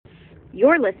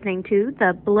You're listening to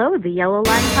the Below the Yellow Line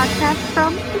podcast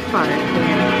from the Spotter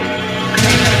Stand.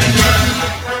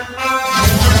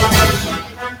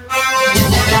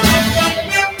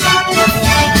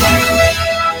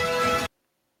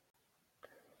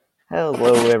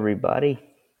 Hello, everybody.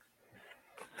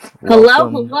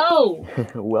 Hello.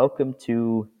 Welcome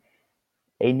to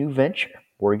a new venture.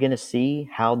 We're going to see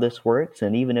how this works,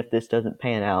 and even if this doesn't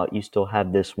pan out, you still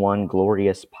have this one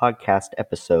glorious podcast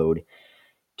episode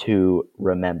to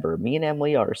remember. Me and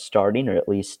Emily are starting, or at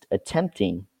least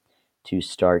attempting to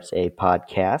start a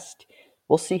podcast.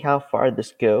 We'll see how far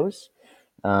this goes.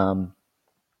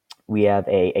 We have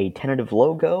a tentative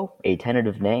logo, a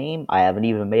tentative name. I haven't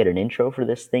even made an intro for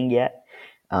this thing yet.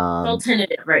 All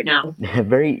tentative right now.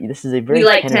 This is a very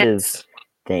tentative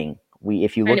thing.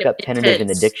 If you look up tentative in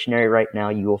the dictionary right now,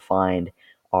 you will find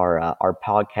our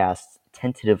podcast's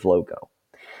tentative logo.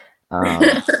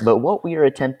 But what we are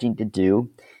attempting to do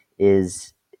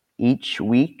is each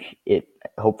week,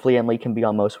 hopefully Emily can be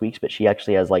on most weeks, but she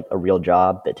actually has like a real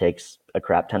job that takes a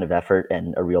crap ton of effort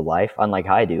and a real life, unlike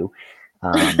I do.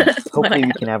 Hopefully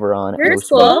we can have her on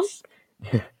most weeks.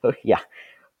 Yeah,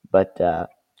 but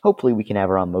hopefully we can have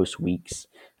her on most weeks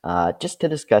just to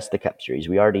discuss the Cup Series.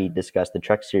 We already discussed the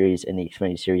Truck Series and the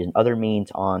Xfinity Series and other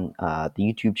means on the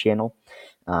YouTube channel.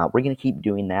 We're going to keep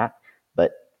doing that,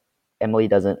 but Emily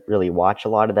doesn't really watch a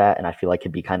lot of that, and I feel like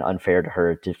it'd be kind of unfair to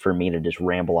her for me to just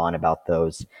ramble on about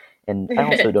those. And I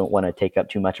also don't want to take up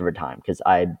too much of her time because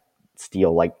I'd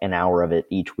steal like an hour of it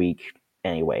each week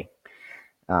anyway.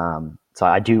 So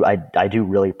I do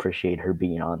really appreciate her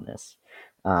being on this.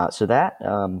 So that's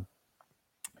the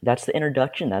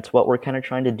introduction. That's what we're kind of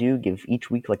trying to do. Give each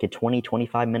week like a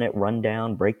 20-25 minute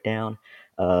rundown, breakdown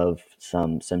of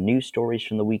some news stories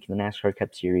from the week in the NASCAR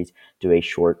Cup Series, do a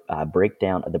short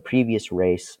breakdown of the previous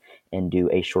race, and do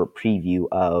a short preview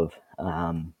of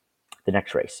the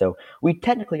next race. So we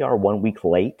technically are 1 week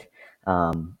late.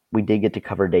 We did get to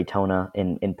cover Daytona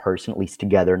in person, at least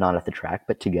together, not at the track,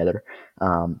 but together.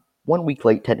 1 week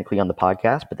late technically on the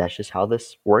podcast, but that's just how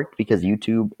this worked because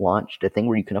YouTube launched a thing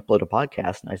where you can upload a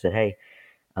podcast, and I said, hey,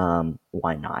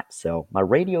 why not? So my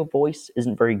radio voice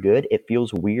isn't very good. It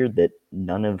feels weird that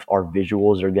none of our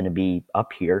visuals are going to be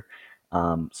up here,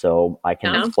 so I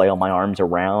can just flail my arms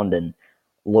around and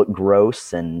look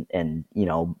gross and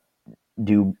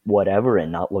do whatever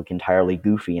and not look entirely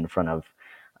goofy in front of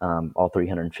all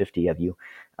 350 of you.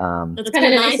 It's kind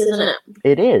of nice, isn't it?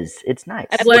 It is. It's nice.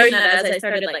 I've learned that as I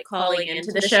started calling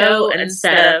into the show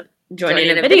instead of joining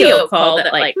in a video call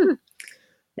that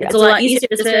it's a lot easier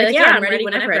to say, I'm ready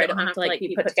whenever. I don't have to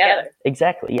be put together.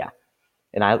 Exactly, yeah.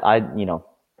 And I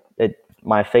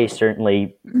my face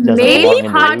certainly doesn't belong in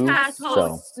the podcast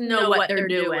hosts know what they're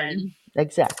doing.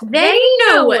 Exactly. They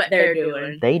know what they're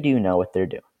doing. They do know what they're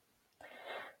doing.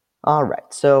 All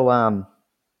right, so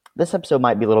this episode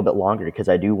might be a little bit longer because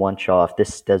I do want y'all, if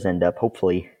this does end up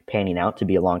hopefully panning out to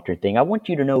be a long-term thing, I want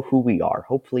you to know who we are.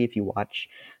 Hopefully if you watch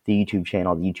the YouTube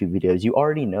channel, the YouTube videos, you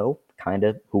already know kind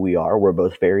of who we are. We're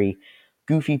both very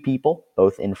goofy people,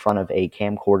 both in front of a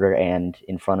camcorder and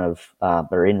in front of,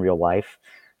 or in real life.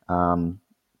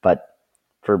 But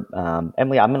for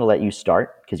Emily, I'm going to let you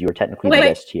start because you were technically the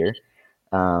guest here.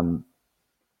 When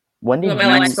did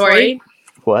my life story?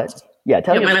 What? Yeah,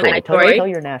 tell your story. Tell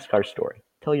your NASCAR story.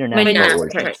 Tell your NASCAR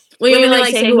origins. Will you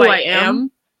say who I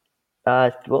am?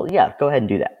 Well, yeah, go ahead and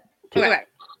do that. Okay.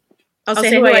 I'll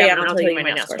say who I am and I'll tell you my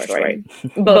NASCAR story.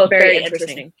 Both very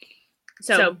interesting.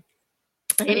 So,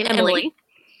 I am Emily.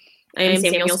 I am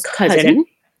Samuel's cousin.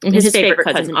 And his favorite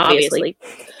cousin, obviously.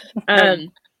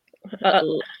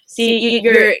 See,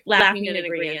 you're laughing in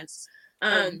agreement.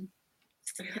 I'm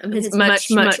his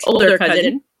much, much older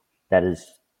cousin. That is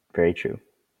very true.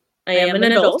 I am an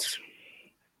adult.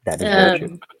 That is very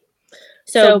true.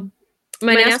 So,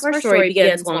 my NASCAR story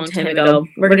begins a long time ago.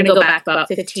 We're going to go back about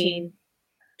 15,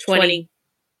 20.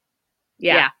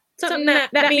 Yeah. Something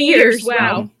that many years.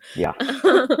 Wow. Yeah.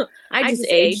 I just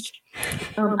aged.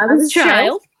 I was a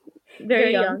child.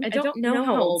 Very young. I don't know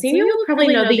how old. Samuel will probably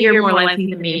know the year more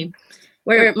likely than me.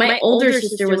 Where my older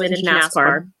sister was into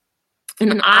NASCAR.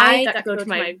 And I got to go to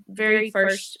my very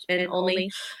first and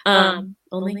only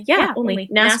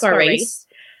NASCAR race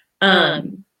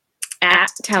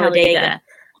at Talladega.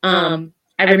 I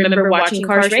remember watching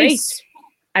cars race.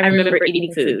 I remember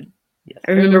eating food. Yes.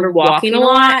 I remember walking a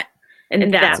lot,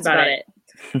 and that's about it.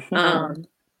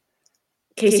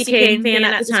 Casey Kane fan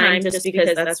at the time, just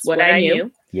because that's what I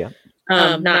knew. Yeah.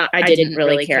 I didn't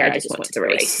really care. I just went to the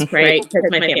race, right? Because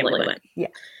my family went. Yeah.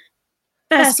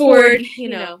 Fast forward,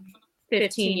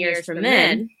 15 years from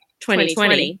then,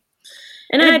 2020,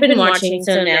 And I'd been watching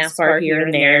some NASCAR here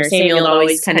and there. Samuel had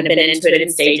always kind of been into it in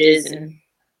stages, and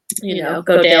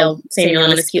go Dale Samuel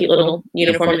in his cute little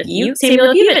uniform.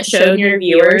 Samuel, if you haven't shown your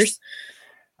viewers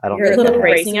your little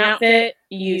racing outfit,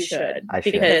 you should.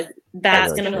 Because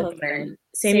that's going to hook them.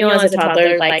 Samuel, as a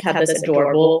toddler, had this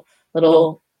adorable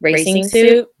little racing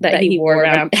suit that he wore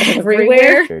around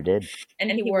everywhere. Sure did. And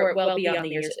he wore it well beyond the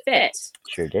years it fit.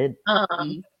 Sure did.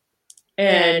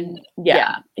 And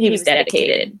yeah, he was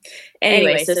dedicated.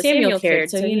 Anyway, so Samuel cared.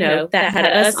 So, that had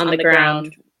us on the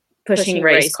ground pushing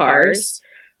race cars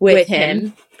with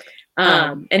him.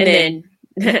 And then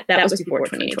that was before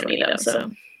 2020, though.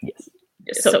 So, yes.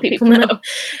 Just so people know.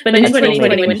 But in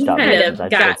 2020, when he kind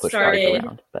of got started,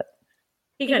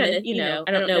 he kind of,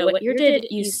 I don't know what year did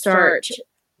you start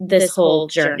this whole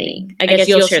journey? I guess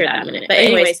you'll share that in a minute. But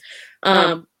anyways,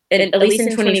 at least in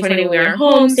 2020 when we were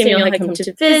home, Samuel had come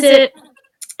to visit,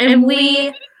 and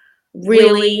we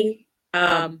really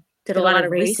did a lot of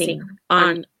racing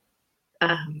on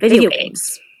video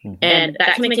games. Mm-hmm. And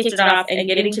that kind of kicked it off, and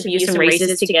getting to view some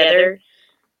races together.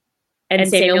 And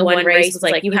Samuel, one race was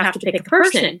like, you have to pick a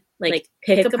person.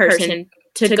 Pick a person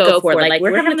to go for.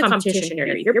 We're having a competition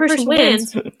here. Your person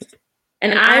wins.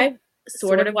 And I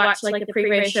sort of watched, the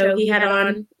pre-race show he had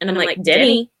on. And I'm like,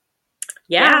 Denny?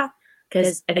 Yeah.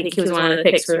 Because I think he was one of the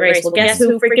picks for the race. Well, guess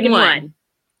who freaking won?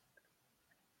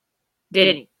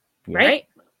 Denny. Right?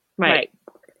 Right.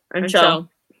 And so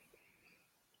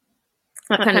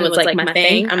that kind of was my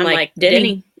thing. I'm like,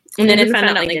 Denny. And then I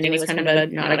found out Denny was kind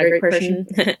of not a great person.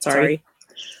 Sorry.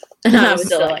 And I was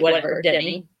still whatever,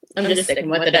 Denny. I'm just sticking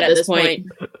with it at this point.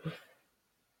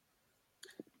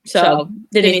 So,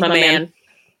 Denny's my man.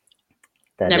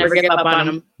 Never give up on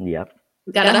him. Yep.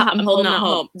 I'm holding out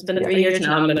hope. It's been 3 years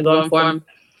now. I'm going to go for him.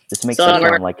 This makes me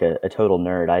sound like a total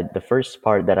nerd. The first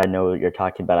part that I know you're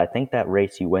talking about, I think that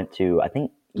race you went to, I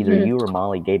think either you or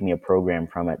Molly gave me a program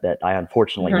from it that I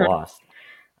unfortunately lost.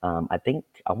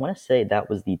 I want to say that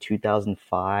was the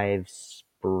 2005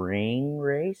 spring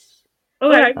race.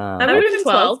 Okay. I would have been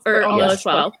 12 or almost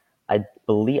 12. I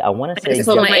want to say Jeff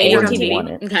Gordon won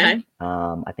it. Okay.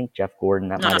 I think Jeff Gordon,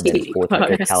 that might have been his fourth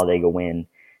Talladega win.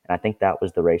 And I think that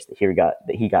was the race that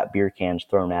he got beer cans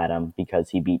thrown at him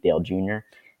because he beat Dale Jr.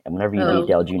 And whenever you beat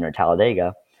Dale Jr. at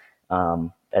Talladega,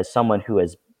 as someone who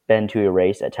has been to a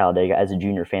race at Talladega as a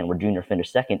Junior fan where Junior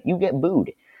finished second, you get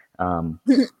booed.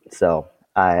 So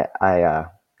I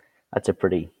that's a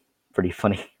pretty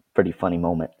funny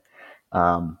moment.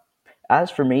 As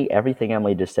for me, everything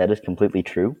Emily just said is completely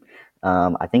true.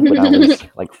 I think when I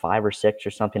was 5 or 6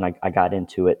 or something, I got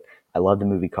into it. I loved the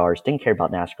movie Cars. Didn't care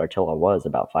about NASCAR till I was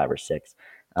about 5 or 6.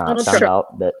 Found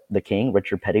out that the king,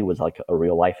 Richard Petty, was a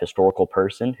real life historical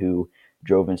person who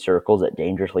drove in circles at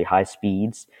dangerously high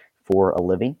speeds for a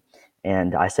living.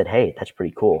 And I said, hey, that's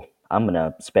pretty cool. I'm going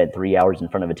to spend 3 hours in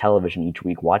front of a television each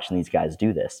week watching these guys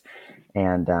do this.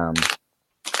 And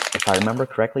if I remember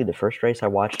correctly, the first race I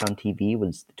watched on TV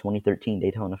was the 2013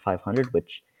 Daytona 500,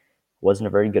 which wasn't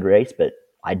a very good race, but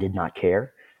I did not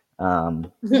care.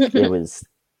 It was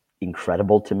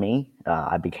incredible to me.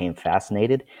 I became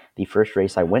fascinated. The first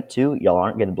race I went to, y'all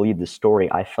aren't going to believe the story,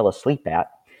 I fell asleep at.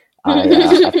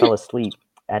 I fell asleep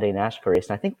at a NASCAR race,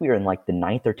 and I think we were in the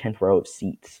 9th or 10th row of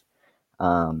seats.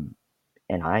 And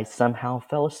I somehow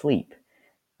fell asleep.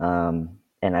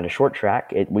 And at a short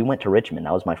track, we went to Richmond.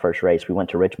 That was my first race. We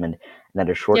went to Richmond, and at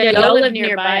a short track, y'all lived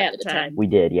nearby at the time. We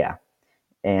did, yeah.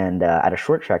 And at a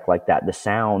short track like that, the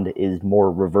sound is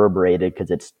more reverberated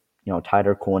because it's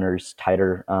tighter corners,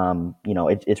 tighter.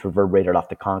 It's reverberated off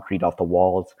the concrete, off the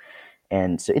walls,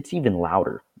 and so it's even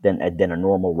louder than a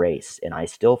normal race. And I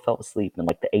still fell asleep in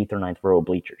the 8th or 9th row of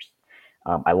bleachers.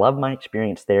 I loved my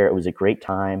experience there. It was a great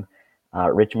time.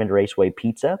 Richmond Raceway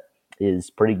pizza is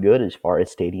pretty good as far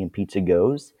as stadium pizza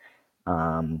goes.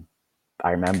 I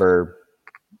remember,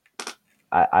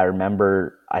 I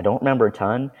don't remember a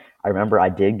ton. I remember I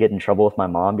did get in trouble with my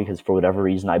mom because for whatever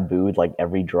reason I booed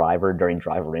every driver during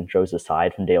driver intros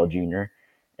aside from Dale Jr.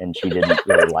 and she didn't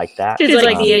really like that. She's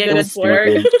be a good sport.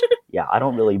 Yeah, I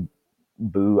don't really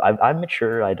boo. I'm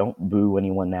mature. I don't boo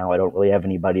anyone now. I don't really have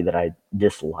anybody that I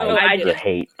dislike or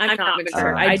hate. I'm not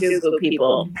mature. I do boo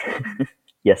people.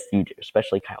 Yes, you do,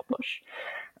 especially Kyle Busch.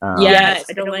 Yes,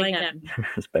 I don't like him.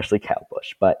 Especially Kyle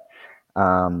Busch. But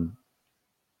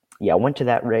yeah, I went to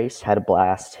that race, had a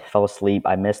blast, fell asleep.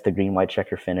 I missed the green, white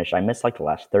checker finish. I missed the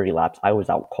last 30 laps. I was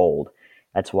out cold.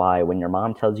 That's why when your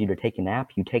mom tells you to take a nap,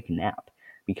 you take a nap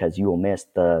because you will miss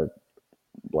the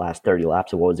last 30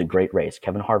 laps of what was a great race.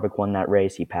 Kevin Harvick won that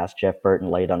race. He passed Jeff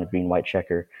Burton late on the green, white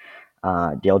checker.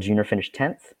 Dale Jr. finished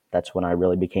 10th. That's when I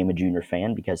really became a Junior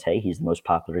fan because, hey, he's the most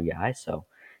popular guy. So,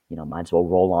 might as well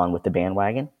roll on with the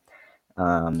bandwagon.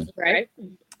 Right.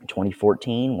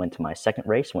 2014, went to my second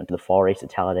race, went to the fall race at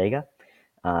Talladega.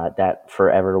 That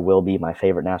forever will be my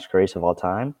favorite NASCAR race of all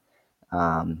time.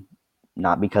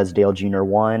 Not because Dale Jr.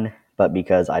 won, but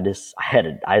because I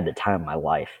had the time of my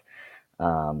life.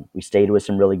 We stayed with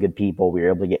some really good people. We were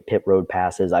able to get pit road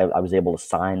passes. I was able to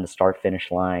sign the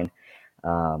start-finish line.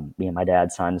 Me and my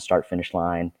dad signed the start-finish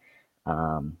line.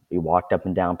 We walked up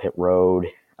and down pit road.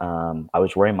 I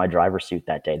was wearing my driver's suit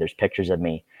that day. There's pictures of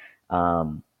me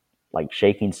like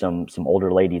shaking some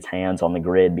older ladies' hands on the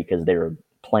grid because they were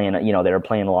playing, they were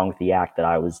playing along with the act that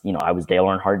I was Dale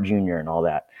Earnhardt Jr. and all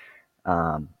that.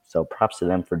 So props to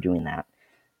them for doing that.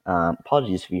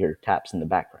 Apologies for your taps in the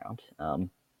background.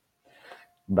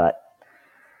 But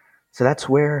so that's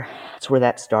where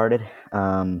that started.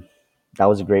 That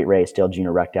was a great race. Dale Jr.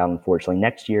 wrecked out, unfortunately.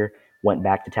 Next year, went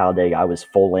back to Talladega. I was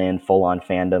full on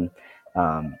fandom.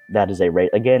 That is a race.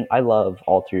 Again, I love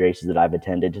all three races that I've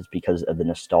attended just because of the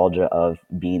nostalgia of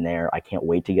being there. I can't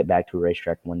wait to get back to a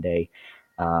racetrack one day.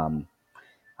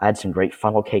 I had some great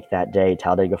funnel cake that day.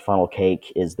 Talladega funnel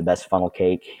cake is the best funnel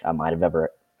cake I might have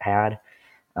ever had.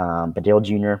 But Dale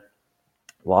Jr.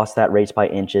 lost that race by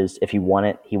inches. If he won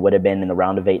it, he would have been in the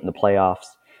round of 8 in the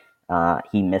playoffs.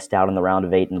 He missed out in the round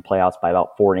of 8 in the playoffs by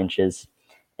about 4 inches.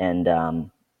 And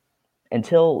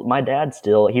until my dad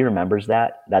he remembers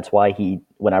that. That's why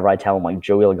whenever I tell him like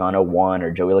Joey Logano won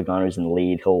or Joey Logano's in the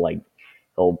lead,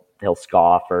 he'll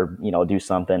scoff or, do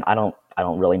something. I don't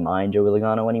really mind Joey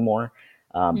Logano anymore.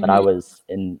 But I was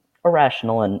an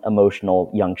irrational and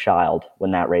emotional young child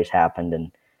when that race happened.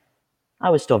 And I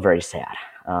was still very sad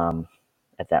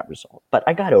at that result, but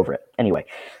I got over it anyway.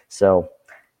 So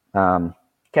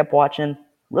kept watching.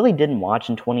 Really didn't watch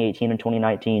in 2018 and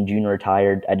 2019. Junior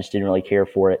retired. I just didn't really care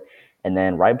for it. And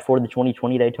then right before the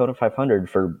 2020 Daytona 500,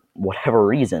 for whatever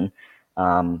reason,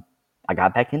 I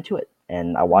got back into it.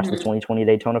 And I watched the 2020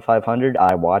 Daytona 500.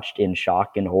 I watched in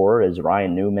shock and horror as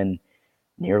Ryan Newman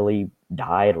nearly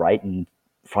died right in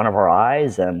front of our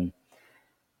eyes. And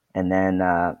then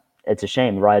it's a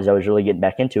shame, right as I was really getting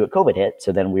back into it, COVID hit.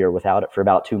 So then we were without it for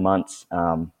about 2 months.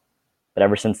 But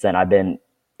ever since then, I've been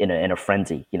in a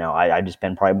frenzy. I've just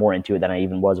been probably more into it than I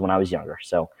even was when I was younger.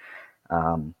 So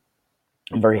I'm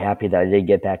very happy that I did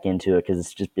get back into it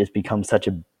because it's become such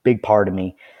a big part of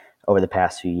me over the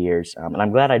past few years. And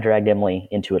I'm glad I dragged Emily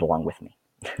into it along with me.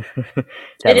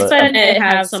 It's fun to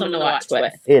have someone to watch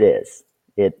with. It is.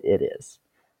 It is.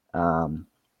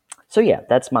 So yeah,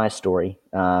 that's my story.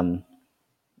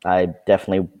 I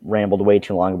definitely rambled way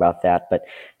too long about that, but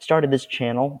started this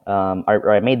channel.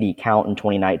 I made the account in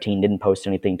 2019, didn't post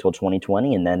anything until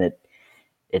 2020, and then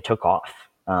it took off.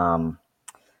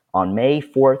 On May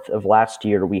 4th of last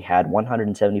year, we had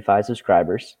 175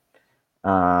 subscribers.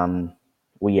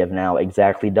 We have now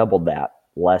exactly doubled that,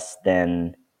 less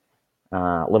than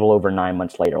a little over 9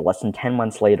 months later. Less than 10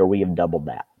 months later, we have doubled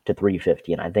that to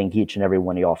 350, and I thank each and every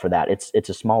one of y'all for that. It's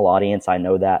a small audience, I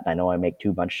know that. I know I make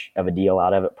too much of a deal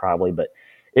out of it probably, but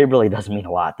it really does mean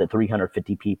a lot that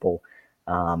 350 people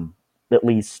at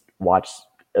least watched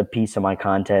a piece of my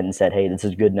content and said, hey, this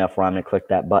is good enough where I'm going to click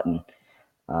that button.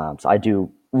 So I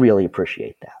do really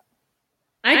appreciate that.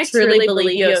 I truly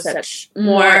believe you have such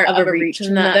more of a reach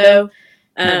than that, though.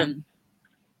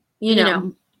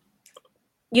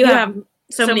 You have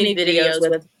so many videos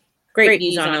with great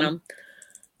views on them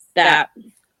that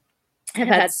have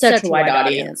had such a wide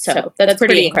audience. So that's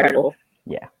pretty incredible.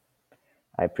 Yeah,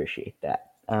 I appreciate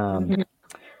that. So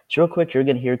real quick, you're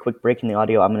going to hear a quick break in the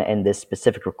audio. I'm going to end this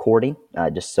specific recording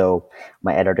just so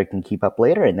my editor can keep up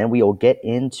later, and then we will get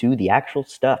into the actual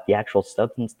stuff, the actual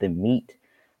substance, the meat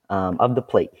of the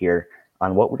plate here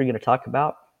on what we're going to talk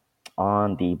about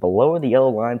on the Below the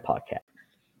Yellow Line podcast.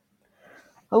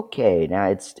 Okay, now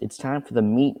it's time for the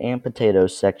meat and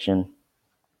potatoes section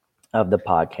of the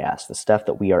podcast, the stuff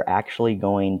that we are actually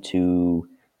going to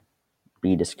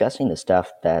be discussing, the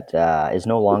stuff that is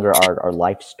no longer our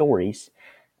life stories.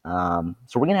 So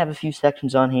we're going to have a few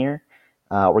sections on here.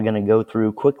 We're going to go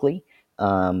through quickly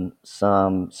some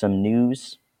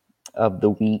news of the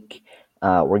week.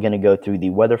 We're going to go through the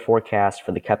weather forecast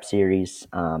for the Cup Series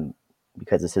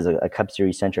because this is a Cup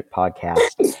Series centric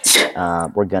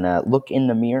podcast. We're going to look in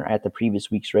the mirror at the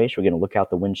previous week's race. We're going to look out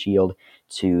the windshield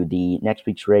to the next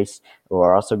week's race.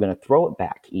 We're also going to throw it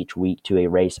back each week to a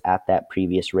race at that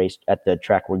previous race at the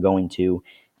track we're going to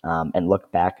and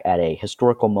look back at a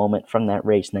historical moment from that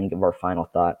race and then give our final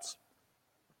thoughts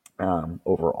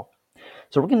overall.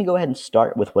 So we're going to go ahead and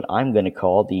start with what I'm going to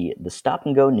call the stop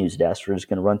and go news desk. We're just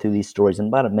going to run through these stories in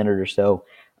about a minute or so.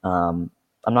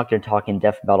 I'm not going to talk in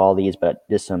depth about all these, but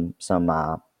just some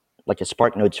like a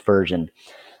Spark Notes version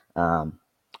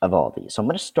of all these. So I'm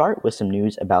going to start with some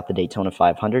news about the Daytona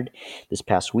 500. This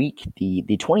past week, the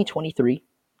 2023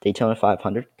 Daytona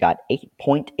 500 got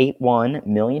 8.81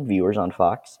 million viewers on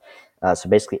Fox. So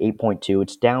basically 8.2.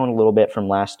 It's down a little bit from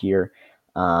last year.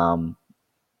 Not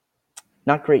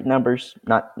great numbers,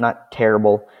 not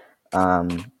terrible.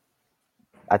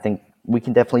 I think we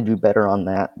can definitely do better on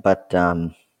that, but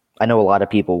I know a lot of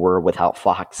people were without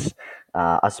Fox,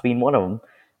 us being one of them.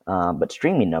 But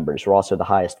streaming numbers were also the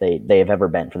highest they have ever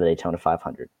been for the Daytona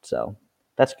 500, so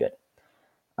that's good.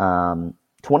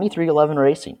 2311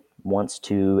 Racing wants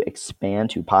to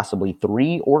expand to possibly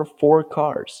 3 or 4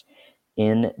 cars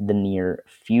in the near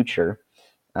future.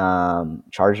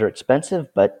 Cars are expensive,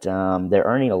 but they're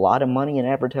earning a lot of money in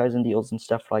advertising deals and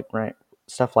stuff like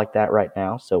that right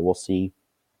now. So we'll see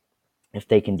if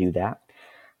they can do that.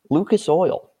 Lucas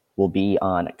Oil will be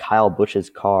on Kyle Busch's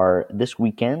car this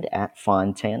weekend at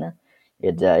Fontana.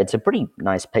 It's a pretty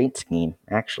nice paint scheme,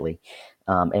 actually.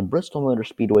 And Bristol Motor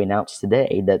Speedway announced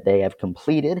today that they have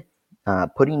completed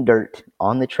putting dirt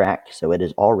on the track, so it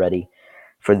is all ready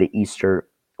for the Easter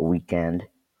weekend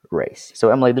race. So,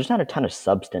 Emily, there's not a ton of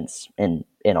substance in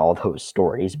all those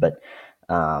stories, but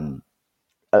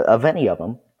of any of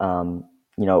them,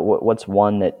 what's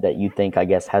one that you think, I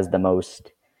guess, has the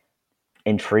most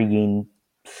intriguing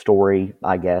story,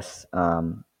 I guess,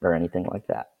 or anything like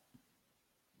that?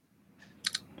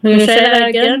 Can you say that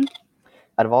again?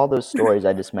 Out of all those stories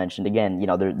I just mentioned, again,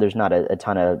 there's not a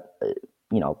ton of,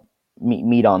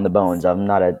 meat on the bones of them,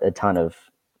 not a ton of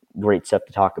great stuff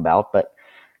to talk about, but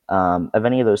of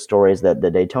any of those stories, that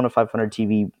the Daytona 500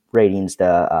 TV ratings,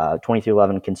 the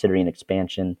 2311 considering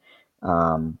expansion,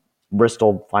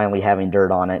 Bristol finally having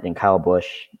dirt on it, and Kyle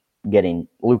Busch getting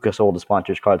Lucas Oil to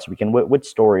sponsor his car this weekend. What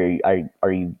story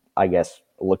are you, I guess,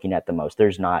 looking at the most?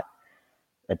 There's not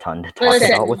a ton to talk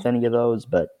about with any of those,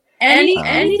 but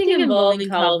anything involving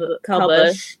Kyle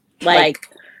Busch, like,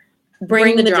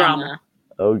 bring the drama.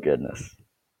 Oh goodness.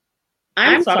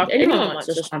 I'm shocked anyone wants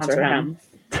to sponsor him.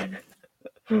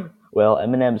 Well,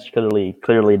 M&M's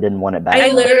clearly didn't want it back.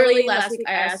 I literally last week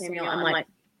I asked Samuel, I'm like,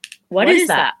 what is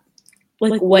that?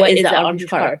 Like, what is that orange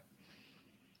car?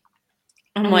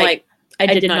 I'm like, I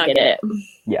did not get it.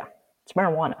 Yeah, it's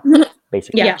marijuana,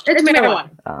 basically. Yeah, it's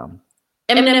marijuana.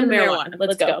 M&M marijuana.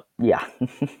 Let's go. Yeah.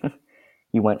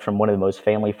 You went from one of the most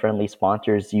family-friendly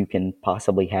sponsors you can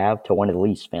possibly have to one of the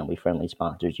least family-friendly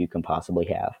sponsors you can possibly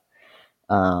have.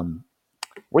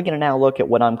 We're going to now look at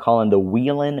what I'm calling the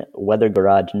Whelen Weather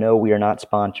Garage. No, we are not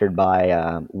sponsored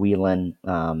by Whelen.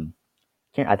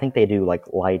 I think they do like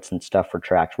lights and stuff for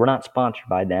tracks. We're not sponsored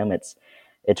by them. It's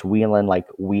Whelen, like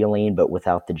wheeling, but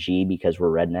without the G, because we're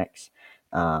rednecks.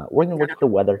 We're going to look at the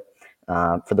weather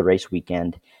for the race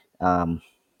weekend.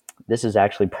 This is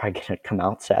actually probably going to come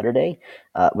out Saturday.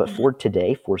 But for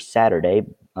today, for Saturday,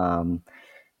 the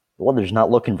weather's not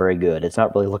looking very good. It's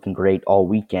not really looking great all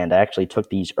weekend. I actually took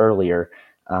these earlier,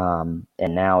 and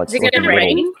now it's looking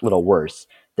a little worse.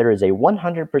 There is a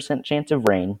 100% chance of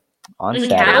rain on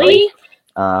Saturday.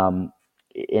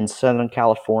 In Southern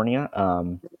California.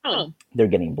 They're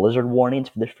getting blizzard warnings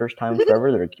for the first time in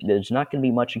forever. There's not going to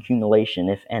be much accumulation,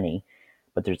 if any,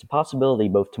 but there's a possibility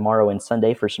both tomorrow and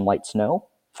Sunday for some light snow.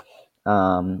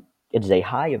 It is a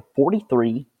high of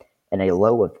 43 and a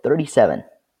low of 37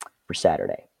 for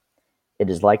Saturday. It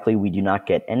is likely we do not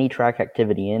get any track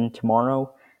activity in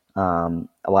tomorrow. A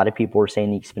lot of people were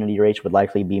saying the Xfinity race would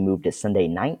likely be moved to Sunday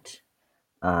night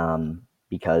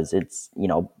because it's,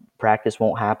 practice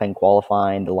won't happen,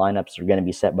 qualifying, the lineups are going to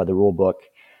be set by the rule book.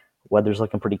 Weather's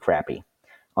looking pretty crappy.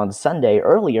 On Sunday,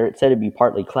 earlier, it said it'd be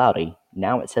partly cloudy.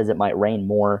 Now it says it might rain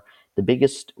more. The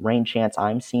biggest rain chance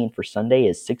I'm seeing for Sunday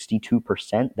is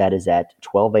 62%. That is at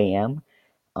 12 a.m.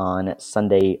 on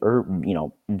Sunday, or,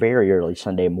 very early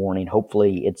Sunday morning.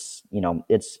 Hopefully it's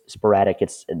sporadic.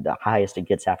 It's the highest it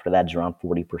gets after that is around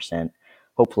 40%.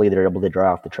 Hopefully they're able to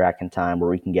draw off the track in time where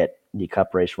we can get the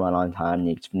Cup race run on time,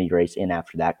 the Xfinity race in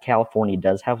after that. California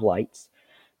does have lights.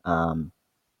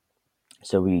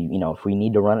 So we, if we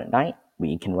need to run at night,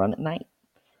 we can run at night.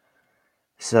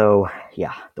 So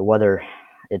yeah, the weather,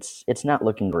 it's not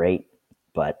looking great,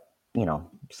 but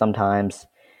sometimes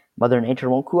Mother Nature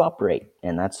won't cooperate,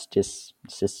 and it's just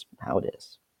how it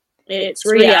is. It's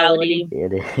reality.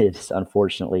 It is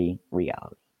unfortunately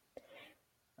reality.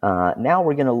 Now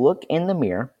we're going to look in the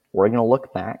mirror. We're going to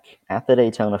look back at the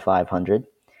Daytona 500,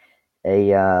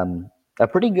 a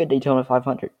pretty good Daytona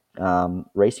 500.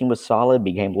 Racing was solid,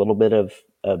 became a little bit of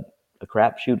a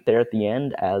crapshoot there at the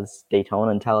end, as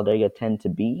Daytona and Talladega tend to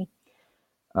be.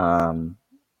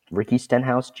 Ricky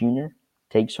Stenhouse Jr.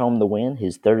 takes home the win,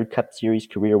 his third Cup Series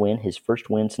career win, his first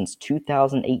win since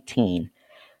 2018.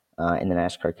 in the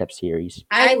NASCAR Cup Series.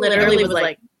 I literally was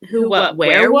like, who, what,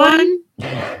 where won?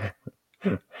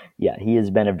 Yeah, he has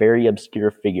been a very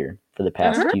obscure figure for the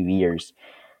past few years,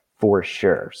 for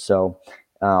sure. So,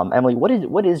 Emily,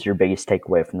 what is your biggest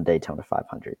takeaway from the Daytona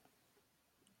 500?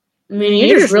 I mean,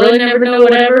 you just really never know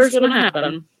whatever's going to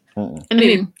happen. I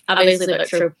mean, obviously, but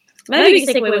true. My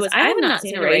biggest takeaway was I have not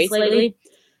seen a race lately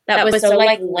that was so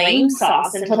like lame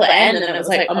sauce until the end, and then it was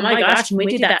like, oh my gosh, can we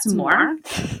do that some more?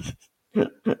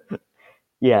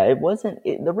 Yeah, it wasn't.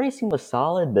 The racing was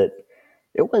solid, but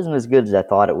it wasn't as good as I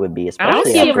thought it would be. I want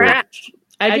to see him crash.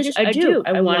 I do.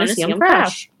 I want to see him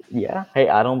crash. Yeah. Hey,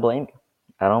 I don't blame you.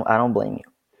 I don't blame you.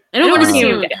 I don't want to see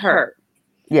him get hurt.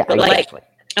 Yeah, but exactly.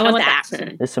 I want the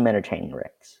action. There's some entertaining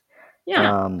wrecks.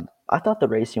 Yeah. I thought the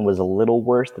racing was a little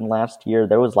worse than last year.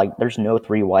 There's no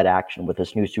 3-wide action with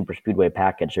this new Super Speedway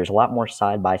package. There's a lot more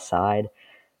side by side,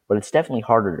 but it's definitely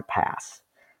harder to pass.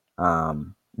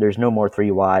 There's no more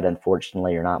 3-wide,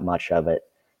 unfortunately, or not much of it.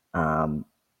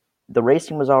 The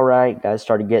racing was all right. Guys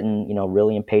started getting,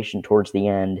 really impatient towards the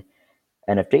end.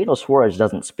 And if Daniel Suarez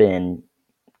doesn't spin,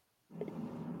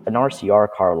 an RCR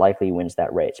car likely wins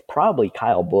that race. Probably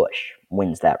Kyle Busch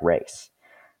wins that race.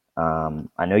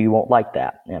 I know you won't like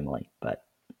that, Emily, but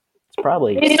it's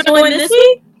probably... He's going to win this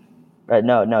week?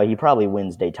 No, he probably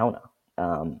wins Daytona.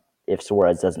 If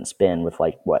Suarez doesn't spin with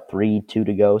 3-2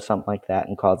 to go, something like that,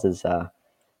 and causes those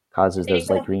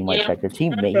green white checkers.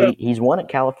 He's won at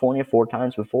California 4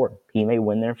 times before. He may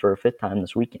win there for a 5th time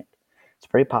this weekend. It's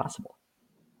very possible.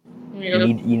 Yeah.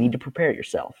 You need to prepare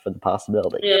yourself for the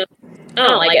possibility. Yeah. I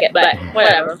don't like it, but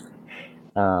whatever.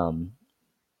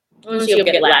 Unless you'll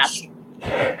get lashed.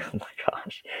 Oh my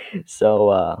gosh.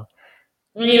 So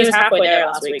he was halfway there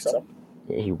last week, so.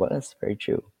 Yeah, he was. Very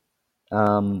true.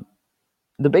 The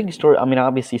big story,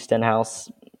 obviously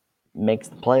Stenhouse makes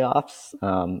the playoffs.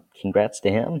 Congrats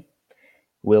to him.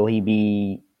 Will he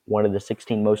be one of the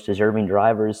 16 most deserving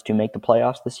drivers to make the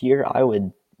playoffs this year? I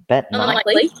would bet not.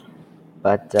 Unlikely.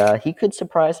 But he could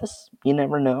surprise us. You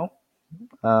never know.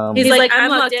 He's like,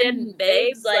 I'm locked in,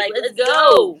 babes. Let's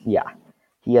go. Yeah.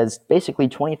 He has basically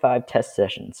 25 test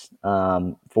sessions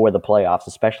for the playoffs,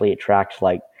 especially at tracks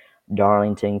like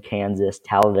Darlington, Kansas,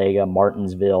 Talladega,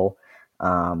 Martinsville,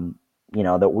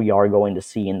 that we are going to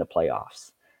see in the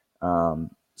playoffs.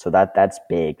 So that's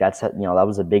big. That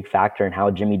was a big factor in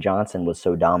how Jimmy Johnson was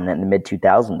so dominant in the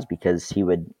mid-2000s, because he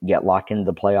would get locked into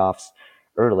the playoffs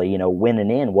early.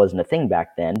 Winning in wasn't a thing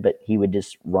back then, but he would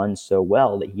just run so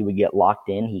well that he would get locked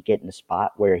in. He'd get in a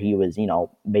spot where he was,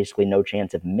 basically no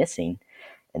chance of missing.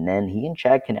 And then he and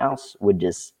Chad Knaus would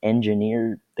just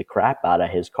engineer the crap out of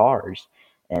his cars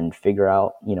and figure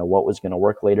out, what was going to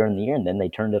work later in the year. And then they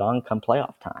turned it on come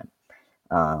playoff time.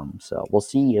 So we'll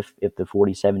see if the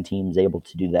 47 team is able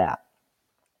to do that.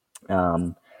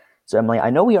 So Emily,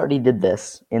 I know we already did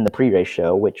this in the pre-race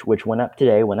show, which went up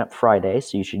today, went up Friday.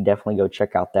 So you should definitely go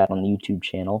check out that on the YouTube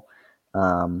channel.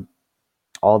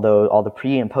 All the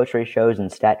pre and post-race shows and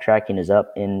stat tracking is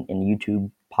up in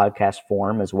YouTube podcast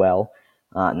form as well.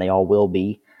 And they all will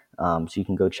be. So you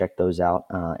can go check those out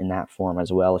in that form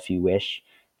as well if you wish.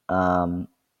 I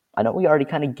know we already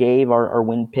kind of gave our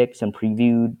win picks and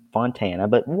previewed Fontana,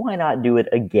 but why not do it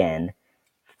again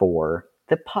for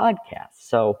the podcast?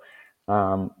 So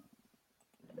go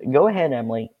ahead,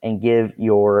 Emily, and give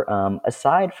your,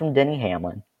 aside from Denny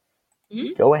Hamlin,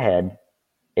 go ahead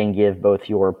and give both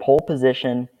your pole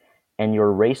position and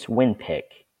your race win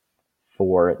pick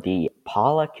for the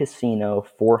Pala Casino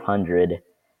 400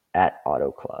 at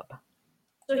Auto Club.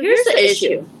 So here's the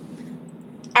issue.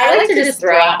 I like to just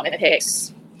throw out my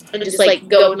picks and just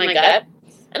go with my gut.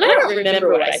 And I don't remember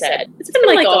what I said. It's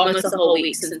been almost a whole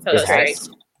week since post-race.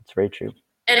 It's very true.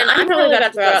 And I'm probably about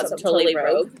to throw out something totally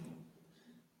rogue.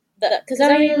 Because I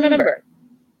don't even remember.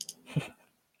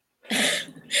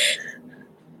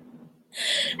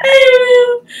 I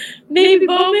don't know. Maybe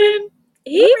Bowman.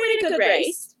 He ran a good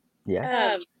race.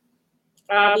 Yeah.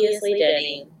 Obviously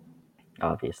Denny.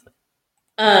 Obviously.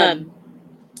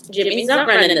 Jimmy's not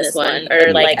running this one. Or I'd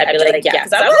be like, yeah.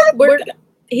 Because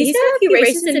he's got a few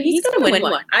races and he's going to win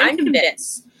one. I'm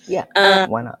convinced. Yeah.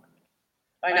 Why not?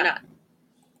 Why not?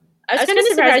 I was kind of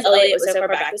surprised Elliott was so far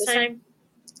back this time.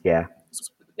 Yeah.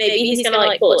 Maybe he's going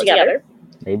to pull it together.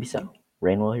 Maybe so.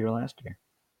 Rain well here last year.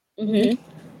 Mm-hmm.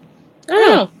 I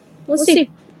don't know. We'll see.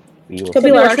 Could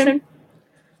be Larson.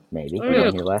 Maybe. He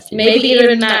ran here last year. Maybe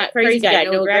even that crazy guy,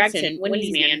 Noah Gragson,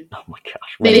 Wendy's man. Oh my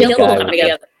gosh. Maybe he'll pull them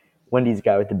together. Wendy's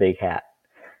guy with the big hat.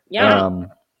 Yeah.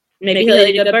 Maybe he'll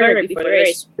eat a good burger before the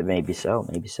race. Maybe so.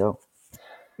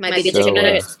 Might be the chicken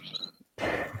nuggets.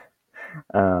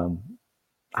 I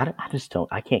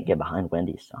can't get behind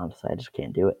Wendy's, honestly. I just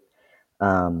can't do it.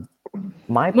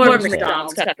 My More pick,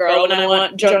 McDonald's kind of girl when I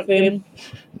want junk food.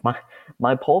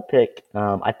 my poll pick,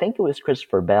 I think it was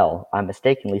Christopher Bell. I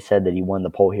mistakenly said that he won the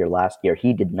poll here last year.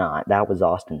 He did not. That was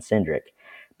Austin Cindric.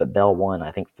 But Bell won,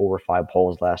 I think, 4 or 5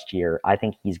 polls last year. I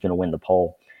think he's going to win the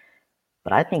poll.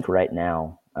 But I think right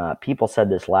now, people said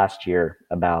this last year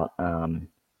about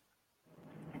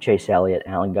Chase Elliott,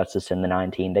 Alan Gustafson, the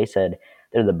 9 team. They said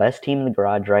they're the best team in the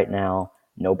garage right now.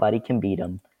 Nobody can beat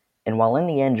them. And while in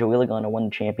the end, Joey Logano won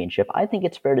the championship, I think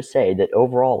it's fair to say that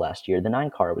overall last year, the 9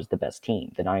 car was the best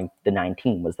team. The 9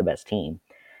 team was the best team.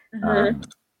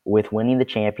 With winning the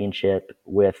championship,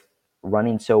 with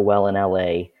running so well in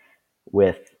LA,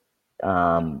 with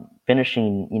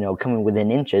finishing, coming within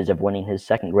inches of winning his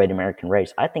second Great American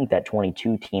Race, I think that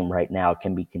 22 team right now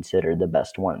can be considered the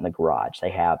best one in the garage. They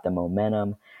have the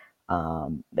momentum.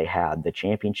 They have the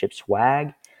championship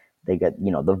swag. They got,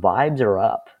 the vibes are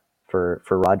up for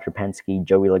Roger Penske,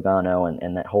 Joey Logano,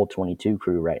 and that whole 22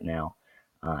 crew right now.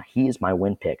 He is my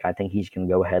win pick. I think he's going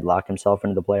to go ahead, lock himself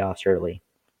into the playoffs early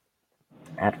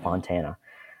at Fontana.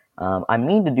 I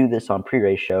mean to do this on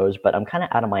pre-race shows, but I'm kind of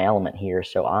out of my element here,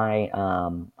 so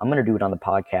I'm going to do it on the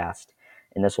podcast,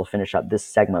 and this will finish up this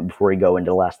segment before we go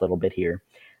into the last little bit here.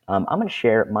 I'm going to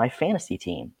share my fantasy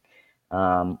team.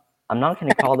 I'm not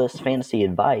going to call this fantasy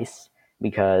advice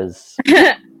because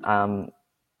I'm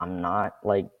not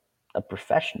like a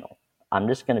professional. I'm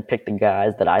just going to pick the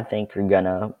guys that I think are going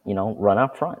to, run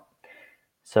up front.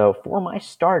 So for my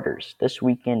starters this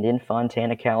weekend in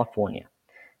Fontana, California,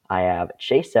 I have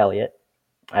Chase Elliott,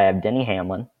 I have Denny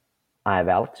Hamlin, I have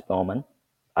Alex Bowman,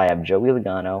 I have Joey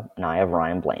Logano, and I have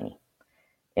Ryan Blaney.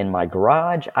 In my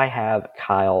garage, I have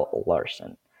Kyle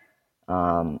Larson.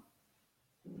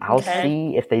 I'll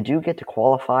see if they do get to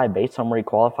qualify based on where he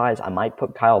qualifies. I might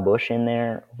put Kyle Busch in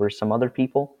there for some other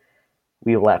people.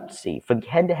 We will have to see. For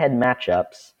head-to-head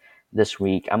matchups this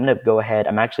week, I'm going to go ahead.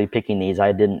 I'm actually picking these.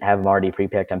 I didn't have them already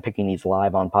pre-picked. I'm picking these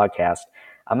live on podcast.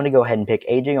 I'm going to go ahead and pick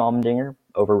AJ Allmendinger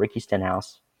over Ricky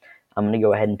Stenhouse. I'm going to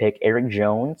go ahead and pick Eric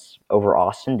Jones over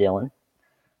Austin Dillon.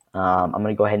 I'm going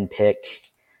to go ahead and pick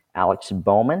Alex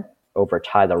Bowman over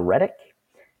Tyler Reddick.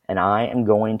 And I am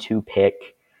going to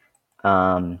pick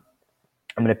I'm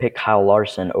going to pick Kyle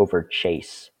Larson over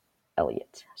Chase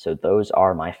Elliott. So those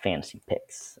are my fantasy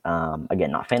picks.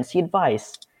 Again, not fantasy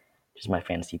advice, just my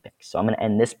fantasy picks. So I'm going to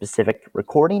end this specific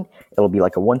recording. It'll be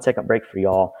like a 1-second break for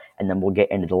y'all, and then we'll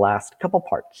get into the last couple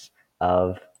parts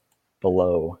of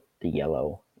Below the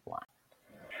Yellow Line.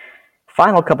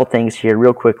 Final couple things here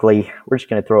real quickly. We're just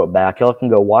going to throw it back. Y'all can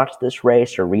go watch this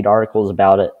race or read articles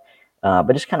about it,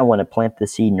 but just kind of want to plant the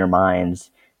seed in your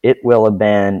minds. It will have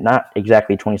been not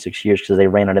exactly 26 years because they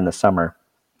ran it in the summer,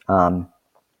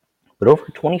 but over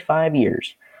 25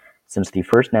 years since the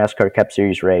first NASCAR Cup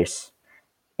Series race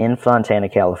in Fontana,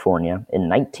 California in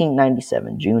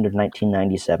 1997, June of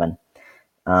 1997.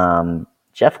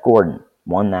 Jeff Gordon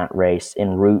won that race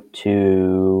en route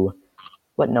to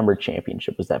what number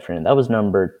championship was that for him? That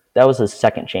was his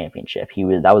second championship.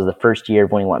 That was the first year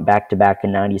when he went back-to-back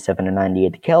in 97 and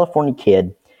 98. The California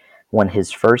kid won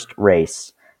his first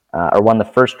race. Won the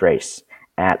first race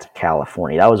at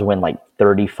California. That was when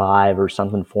 35 or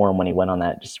something for him when he went on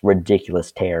that just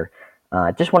ridiculous tear.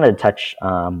 Just wanted to touch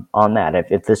on that.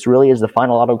 If this really is the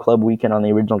final Auto Club weekend on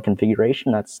the original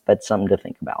configuration, that's something to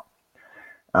think about.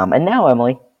 And now,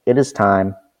 Emily, it is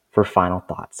time for final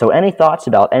thoughts. So, any thoughts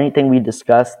about anything we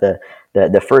discussed?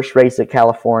 The first race at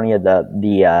California,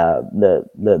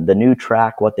 the new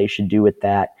track, what they should do with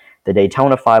that. The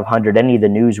Daytona 500, any of the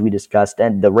news we discussed,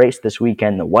 and the race this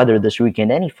weekend, the weather this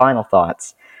weekend, any final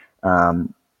thoughts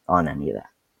on any of that?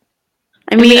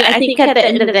 I mean, I think at the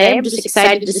end of the day, I'm just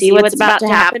excited to see what's about to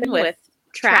happen with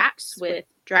tracks, with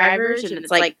drivers, and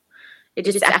it's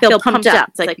I feel pumped up.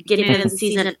 It's like beginning of the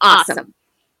season, awesome.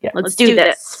 Yeah. Let's do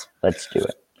this. Let's do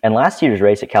it. And last year's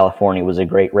race at California was a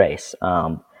great race.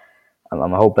 I'm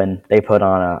hoping they put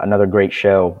on another great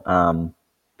show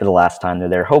for the last time they're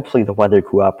there. Hopefully the weather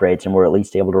cooperates and we're at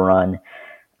least able to run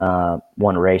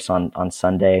one race on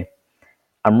Sunday.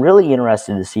 I'm really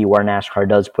interested to see where NASCAR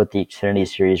does put the Xfinity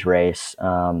Series race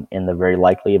in the very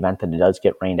likely event that it does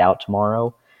get rained out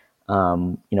tomorrow.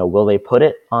 Will they put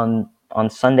it on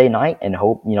Sunday night and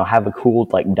hope, have a cool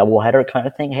doubleheader kind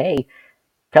of thing? Hey,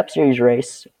 Cup Series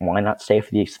race, why not stay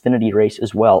for the Xfinity race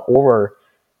as well? Or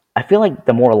I feel like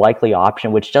the more likely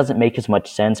option, which doesn't make as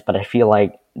much sense, but I feel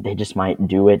like they just might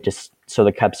do it just so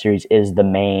the Cup Series is the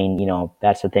main,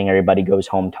 that's the thing everybody goes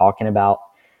home talking about.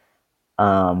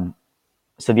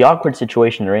 So the awkward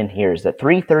situation they're in here is that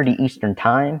 3:30 Eastern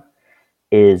time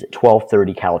is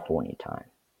 12:30 California time.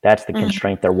 That's the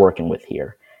constraint they're working with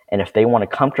here. And if they want to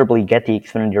comfortably get the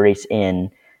Xfinity race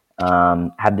in,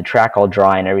 have the track all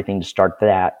dry and everything to start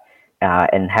that,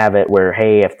 and have it where,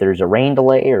 hey, if there's a rain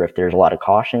delay or if there's a lot of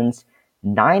cautions,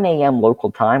 9 a.m.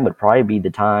 local time would probably be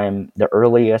the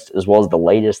earliest as well as the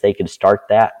latest they could start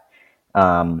that.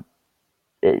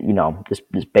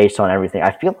 Just based on everything,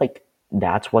 I feel like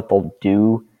that's what they'll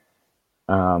do,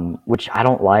 which I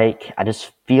don't like. I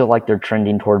just feel like they're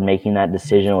trending toward making that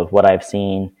decision with what I've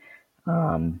seen.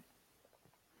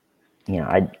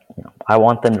 I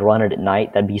want them to run it at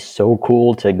night. That'd be so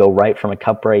cool to go right from a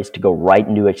Cup race to go right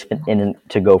into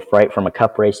from a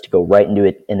Cup race to go right into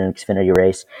it in an Xfinity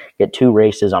race. Get 2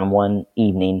 races on one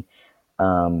evening,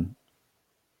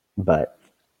 but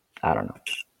I don't know.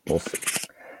 We'll see.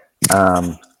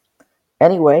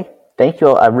 Anyway, thank you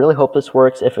all. I really hope this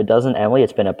works. If it doesn't, Emily,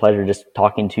 it's been a pleasure just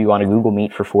talking to you on a Google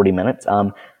Meet for 40 minutes.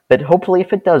 But hopefully,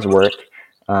 if it does work,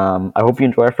 I hope you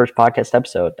enjoy our first podcast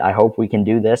episode. I hope we can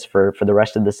do this for the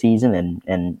rest of the season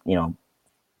and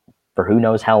for who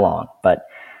knows how long. But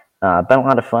been a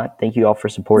lot of fun. Thank you all for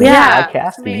supporting the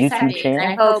podcast, the YouTube channel.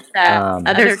 I hope that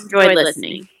others enjoyed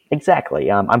listening.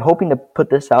 Exactly. I'm hoping to put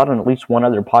this out on at least one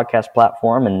other podcast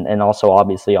platform and also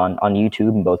obviously on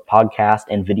YouTube in both podcast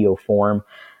and video form.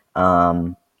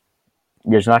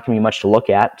 There's not going to be much to look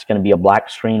at. It's going to be a black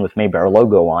screen with maybe our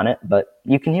logo on it, but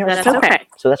you can hear us talk. Okay.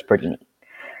 So that's pretty neat.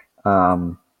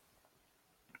 And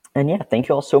yeah, thank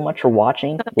you all so much for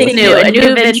watching. A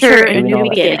new venture, a new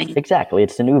beginning. Exactly.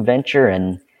 It's a new venture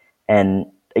and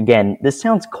again, this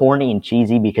sounds corny and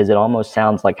cheesy because it almost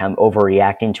sounds like I'm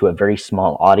overreacting to a very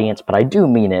small audience, but I do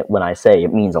mean it when I say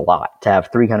it means a lot to have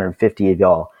 350 of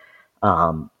y'all.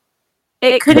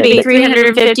 It could be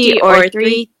 350 or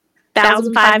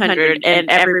 3,500, and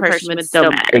every person would still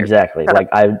matter. Exactly. Like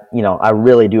I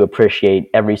really do appreciate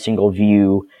every single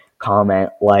view, comment,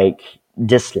 like,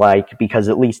 dislike, because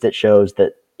at least it shows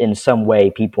that in some way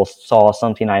people saw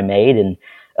something I made and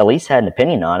at least had an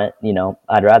opinion on it.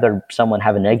 I'd rather someone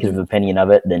have a negative opinion of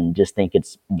it than just think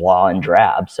it's blah and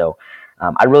drab. So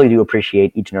I really do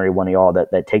appreciate each and every one of y'all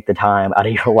that take the time out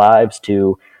of your lives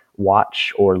to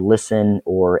watch or listen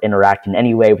or interact in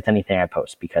any way with anything I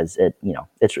post, because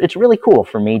it's really cool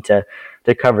for me to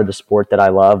cover the sport that I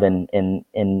love in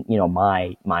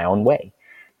my own way,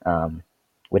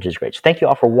 which is great. So thank you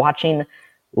all for watching,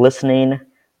 listening.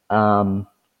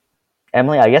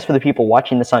 Emily, I guess for the people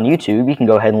watching this on YouTube, you can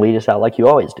go ahead and lead us out like you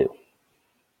always do.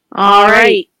 All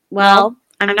right. Well,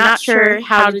 I'm not sure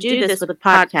how to do this with a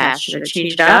podcast. Should I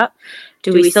change it up?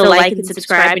 Do we still like and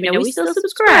subscribe? I know we still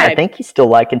subscribe. I think you still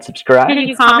like and subscribe. Can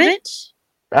you comment?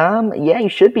 Yeah, you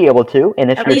should be able to.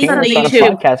 And if you're hearing us on a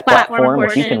podcast platform,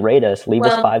 if you can rate us, leave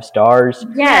us 5 stars.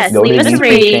 Yes, go leave to the us a YouTube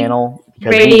rating. channel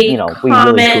because Rating, we really do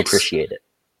comment. appreciate it.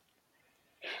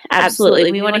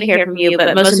 Absolutely. We want to hear from you,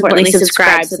 but most importantly,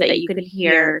 subscribe so that you can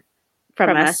hear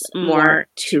from us more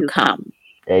to come.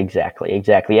 Exactly.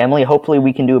 Emily, hopefully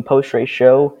we can do a post-race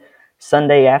show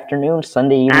Sunday afternoon,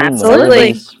 Sunday evening.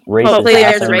 Absolutely. Hopefully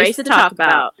there's a race to talk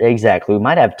about. Exactly. We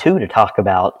might have 2 to talk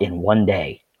about in one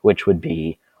day, which would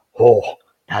be,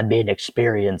 that'd be an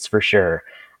experience for sure.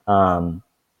 And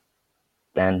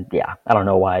yeah, I don't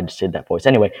know why I just did that voice.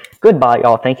 Anyway, goodbye,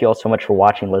 y'all. Thank you all so much for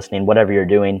watching, listening, whatever you're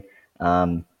doing.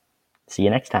 See you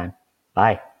next time.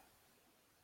 Bye.